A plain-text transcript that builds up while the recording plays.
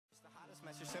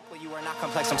You're simple, you are not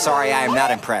complex. I'm sorry, I am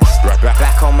not impressed.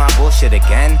 Back on my bullshit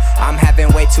again. I'm having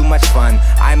way too much fun.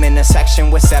 I'm in a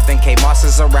section with 7K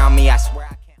bosses around me. I swear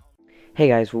I can't. Hey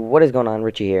guys, what is going on?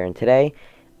 Richie here, and today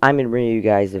I'm going to bring you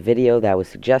guys a video that was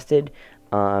suggested,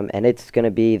 and it's going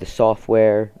to be the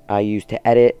software I use to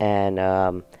edit and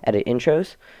edit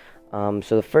intros.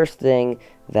 So the first thing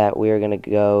that we're going to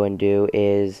go and do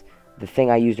is the thing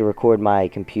I use to record my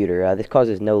computer. This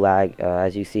causes no lag.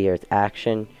 As you see here, it's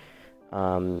Action.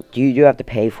 You do have to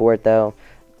pay for it though.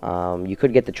 You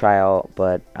could get the trial,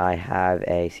 but I have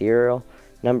a serial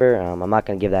number. I'm not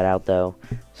going to give that out though.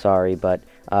 Sorry, but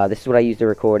this is what I use to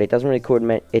record. It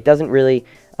doesn't really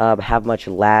have much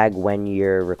lag when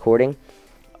you're recording.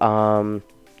 A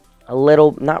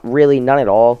little, not really, none at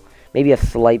all. Maybe a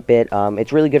slight bit.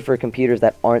 It's really good for computers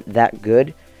that aren't that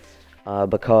good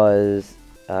because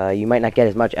you might not get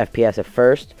as much FPS at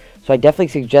first. So I definitely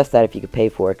suggest that if you could pay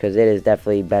for it, because it is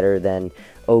definitely better than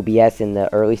OBS in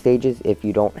the early stages if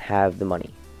you don't have the money.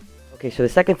 Okay, so the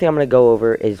second thing I'm going to go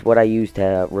over is what I use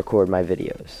to record my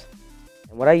videos.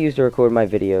 And what I use to record my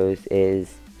videos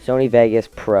is Sony Vegas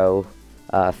Pro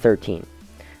 13.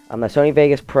 The Sony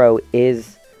Vegas Pro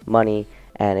is money,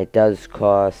 and it does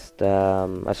cost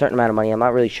a certain amount of money. I'm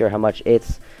not really sure how much.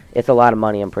 It's a lot of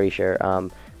money, I'm pretty sure.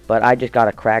 But I just got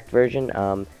a cracked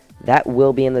version. That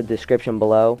will be in the description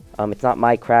below. It's not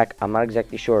my crack. I'm not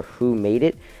exactly sure who made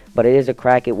it, but it is a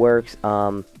crack. It works.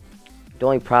 The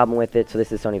only problem with it, so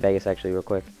this is Sony Vegas actually real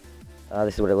quick.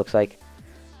 This is what it looks like.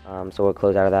 So we'll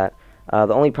close out of that.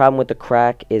 The only problem with the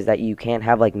crack is that you can't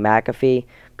have like McAfee,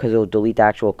 because it'll delete the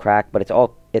actual crack, but it's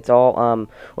all or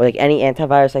like any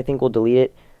antivirus I think will delete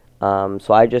it.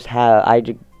 So I just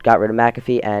got rid of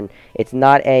McAfee, and it's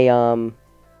not a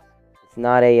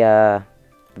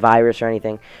virus or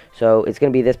anything. So it's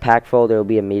gonna be this pack folder. It'll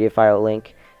be a media file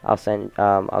link.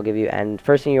 I'll give you. And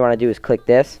first thing you want to do is click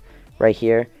this right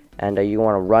here, and you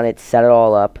want to run it, set it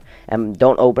all up, and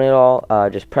don't open it all.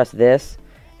 Just press this,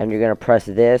 and you're gonna press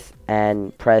this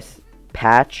and press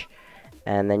patch,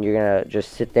 and then you're gonna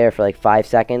just sit there for like 5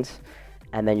 seconds,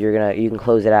 and then you can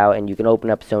close it out, and you can open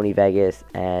up Sony Vegas,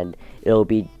 and it'll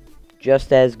be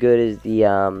just as good as the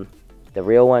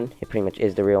real one. It pretty much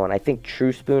is the real one. I think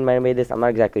True Spoon might have made this. I'm not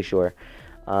exactly sure,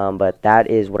 but that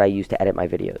is what I use to edit my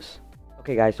videos.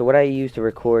 Okay guys, so what I use to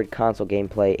record console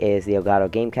gameplay is the Elgato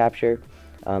Game Capture.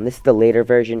 This is the later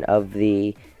version of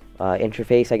the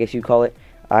interface, I guess you'd call it.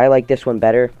 I like this one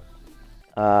better.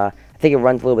 I think it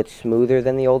runs a little bit smoother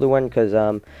than the older one, because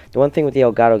the one thing with the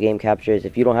Elgato Game Capture is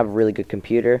if you don't have a really good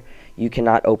computer, you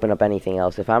cannot open up anything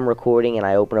else. If I'm recording and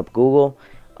I open up Google,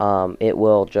 it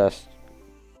will just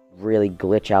really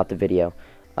glitch out the video.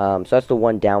 So that's the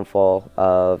one downfall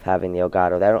of having the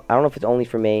Elgato. I don't know if it's only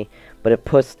for me, but it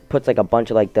puts like a bunch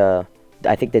of like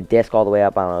I think the disc all the way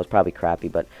up. I don't know, it's probably crappy,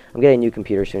 but I'm getting a new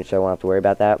computer soon, so I won't have to worry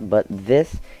about that. But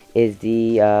this is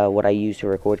the what I use to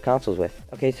record consoles with.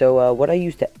 Okay, so what I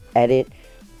use to edit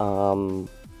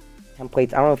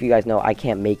templates. I don't know if you guys know, I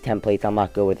can't make templates. I'm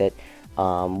not good with it.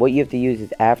 What you have to use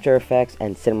is After Effects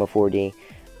and Cinema 4D.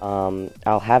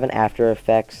 I'll have an After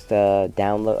Effects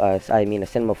download. I mean a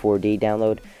Cinema 4D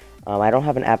download. I don't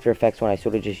have an After Effects one. I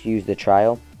sort of just use the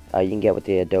trial. You can get with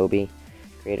the Adobe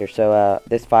Creator. So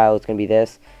this file is going to be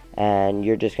this, and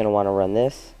you're just going to want to run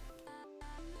this.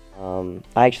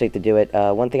 I actually have to do it.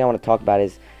 One thing I want to talk about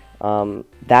is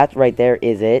that right there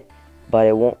is it, but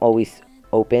it won't always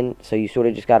open. So you sort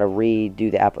of just got to redo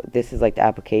the app. This is like the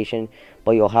application,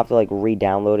 but you'll have to like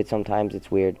re-download it sometimes. It's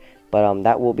weird. But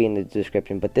that will be in the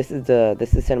description. But this is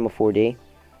Cinema 4D,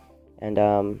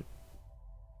 and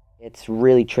it's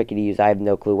really tricky to use. I have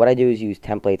no clue. What I do is use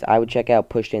templates. I would check out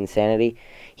Push to Insanity.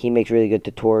 He makes really good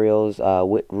tutorials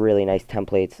with really nice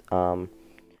templates on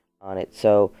it.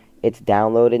 So it's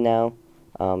downloaded now.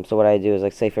 So what I do is,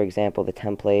 like, say for example, the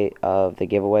template of the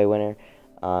giveaway winner.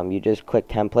 You just click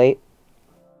template,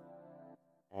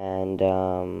 and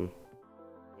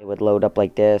it would load up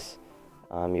like this.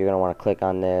 You're going to want to click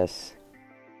on this,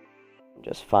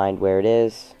 just find where it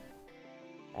is,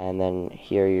 and then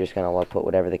here you're just going to put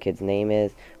whatever the kid's name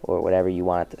is, or whatever you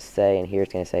want it to say, and here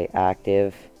it's going to say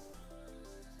active.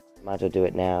 Might as well do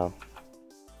it now,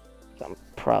 so I'm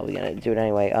probably going to do it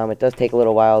anyway. It does take a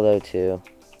little while though to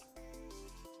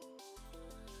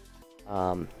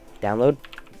download,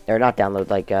 or not download,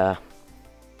 like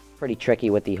pretty tricky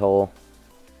with the whole,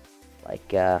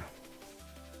 like,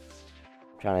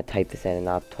 trying to type this in and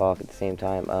not talk at the same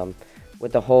time.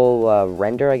 With the whole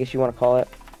render, I guess you want to call it,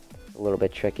 a little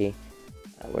bit tricky.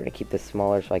 We're going to keep this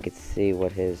smaller so I can see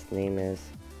what his name is.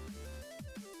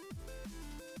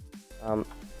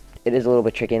 It is a little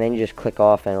bit tricky, and then you just click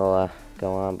off and it'll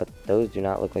go on, but those do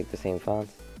not look like the same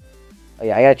fonts. Oh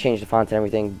yeah, I gotta change the fonts and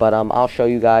everything, but I'll show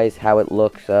you guys how it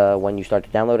looks when you start to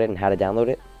download it and how to download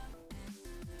it.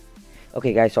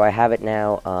 Okay guys, so I have it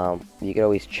now. You can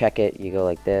always check it. You go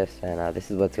like this, and this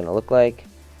is what it's gonna look like.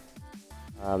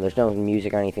 There's no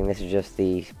music or anything. This is just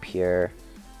the pure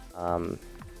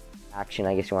action,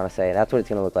 I guess you want to say. That's what it's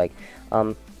gonna look like.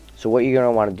 So what you're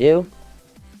gonna want to do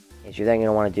is you're then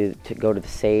gonna want to go to the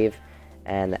save,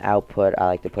 and the output, I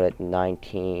like to put it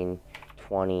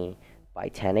 1920 by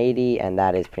 1080, and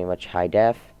that is pretty much high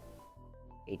def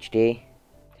HD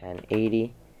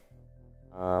 1080.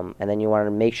 And then you want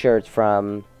to make sure it's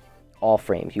from all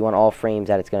frames. You want all frames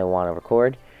that it's going to want to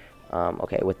record.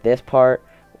 Okay, with this part,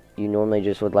 you normally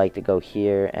just would like to go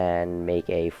here and make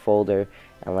a folder,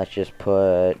 and let's just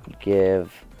put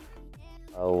give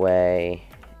away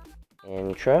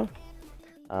intro.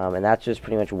 And that's just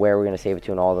pretty much where we're going to save it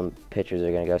to, and all the pictures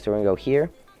are going to go. So we're going to go here,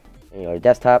 and you go to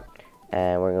desktop,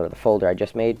 and we're going to go to the folder I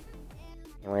just made,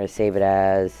 and we're going to save it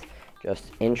as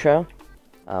just intro.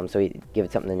 So we give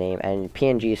it something to name, and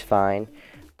PNG is fine.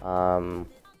 And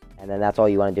then that's all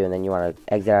you want to do, and then you want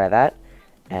to exit out of that.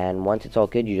 And once it's all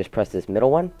good, you just press this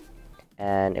middle one,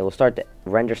 and it will start to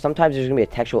render. Sometimes there's going to be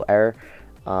a textual error.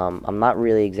 I'm not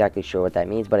really exactly sure what that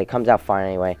means, but it comes out fine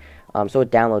anyway. So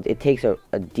it downloads. It takes a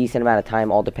decent amount of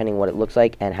time, all depending what it looks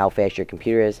like and how fast your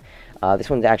computer is. This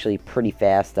one's actually pretty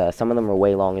fast. Some of them are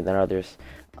way longer than others,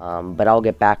 but I'll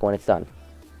get back when it's done.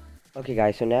 Okay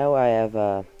guys, so now I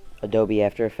have Adobe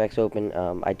After Effects open.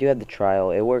 I do have the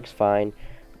trial. It works fine,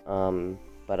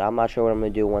 but I'm not sure what I'm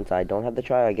going to do once I don't have the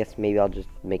trial. I guess maybe I'll just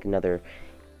make another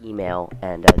email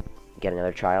and get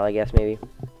another trial, I guess, maybe.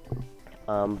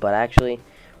 But actually,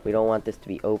 we don't want this to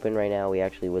be open right now. We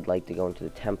actually would like to go into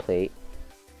the template,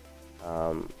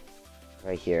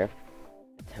 right here.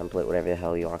 Template, whatever the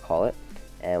hell you want to call it.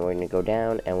 And we're going to go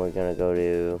down, and we're going to go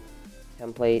to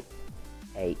template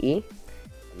AE.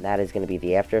 And that is going to be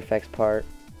the After Effects part.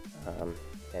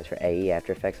 Stands for AE,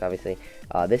 After Effects, obviously.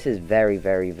 This is very,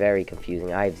 very, very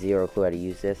confusing. I have zero clue how to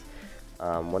use this.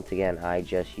 Once again, I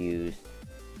just use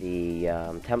the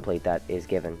template that is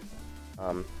given.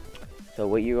 So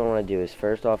what you're going to want to do is,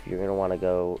 first off, you're going to want to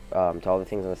go to all the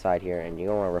things on the side here, and you're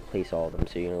going to want to replace all of them.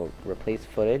 So you're going to replace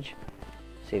footage.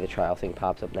 See, the trial thing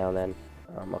pops up now and then.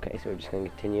 Okay, so we're just going to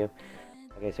continue.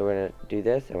 Okay, so we're going to do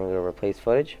this, and we're going to replace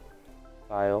footage,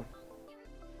 file,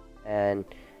 and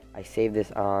I saved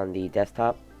this on the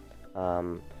desktop.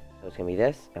 So it's going to be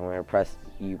this, and we're going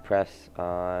to press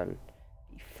on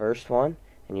the first one,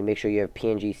 and you make sure you have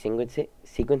PNG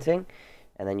sequencing,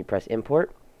 and then you press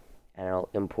import, and it'll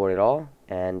import it all.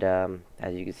 And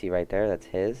as you can see right there, that's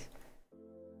his.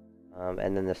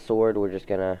 And then the sword, we're just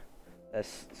gonna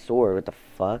sword, what the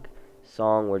fuck?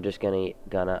 Song, we're just gonna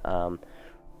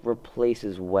replace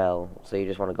as well. So you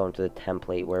just want to go into the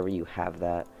template wherever you have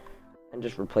that, and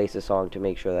just replace the song to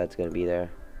make sure that's gonna be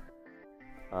there.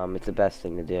 It's the best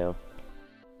thing to do.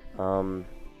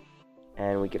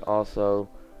 And we could also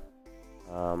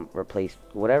replace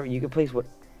whatever you could place.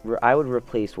 I would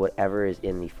replace whatever is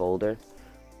in the folder.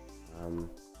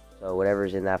 So whatever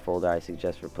is in that folder, I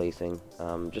suggest replacing,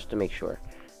 just to make sure.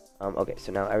 Okay,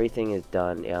 so now everything is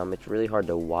done. It's really hard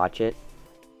to watch it,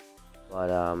 but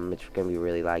it's gonna be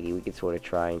really laggy. We could sort of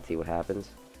try and see what happens.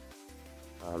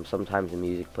 Sometimes the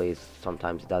music plays,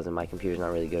 sometimes it doesn't. My computer's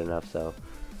not really good enough, so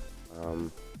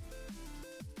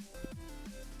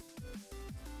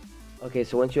okay,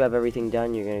 so once you have everything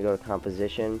done, you're gonna go to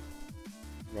composition,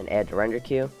 and then add to render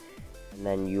queue, and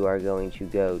then you are going to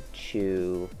go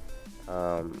to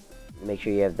make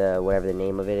sure you have whatever the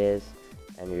name of it is,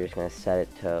 and you're just going to set it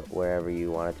to wherever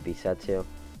you want it to be set to.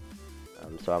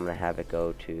 So I'm going to have it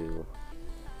go to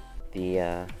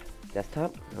the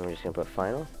desktop, and we're just going to put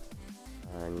final,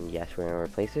 and yes, we're going to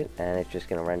replace it, and it's just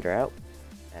going to render out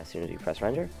as soon as you press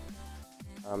render.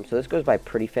 So this goes by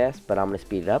pretty fast, but I'm going to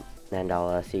speed it up, and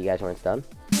I'll see you guys when it's done.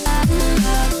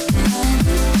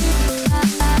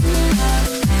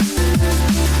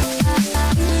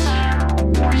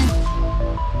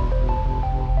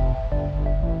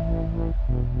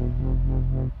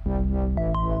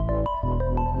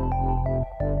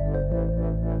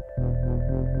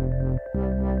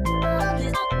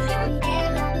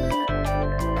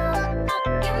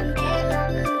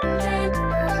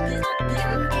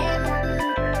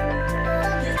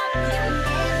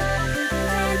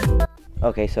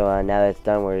 Okay, so now that it's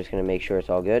done, we're just going to make sure it's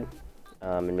all good,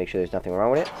 and make sure there's nothing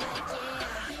wrong with it.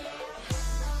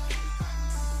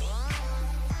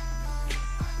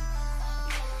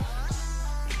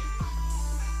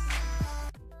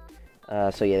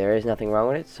 So yeah, there is nothing wrong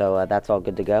with it, so that's all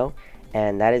good to go,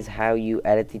 and that is how you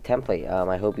edit the template.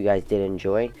 I hope you guys did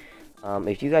enjoy.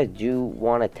 If you guys do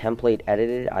want a template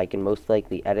edited, I can most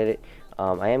likely edit it.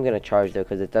 I am going to charge though,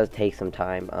 because it does take some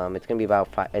time. It's going to be about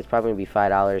it's probably going to be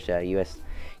 $5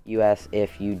 US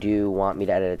if you do want me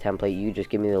to edit a template. You just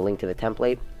give me the link to the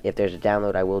template. If there's a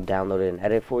download, I will download it and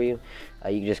edit for you.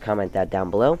 You can just comment that down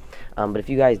below. But if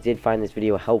you guys did find this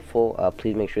video helpful,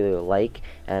 please make sure to like,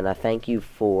 and thank you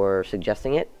for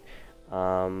suggesting it.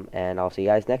 And I'll see you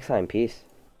guys next time. Peace.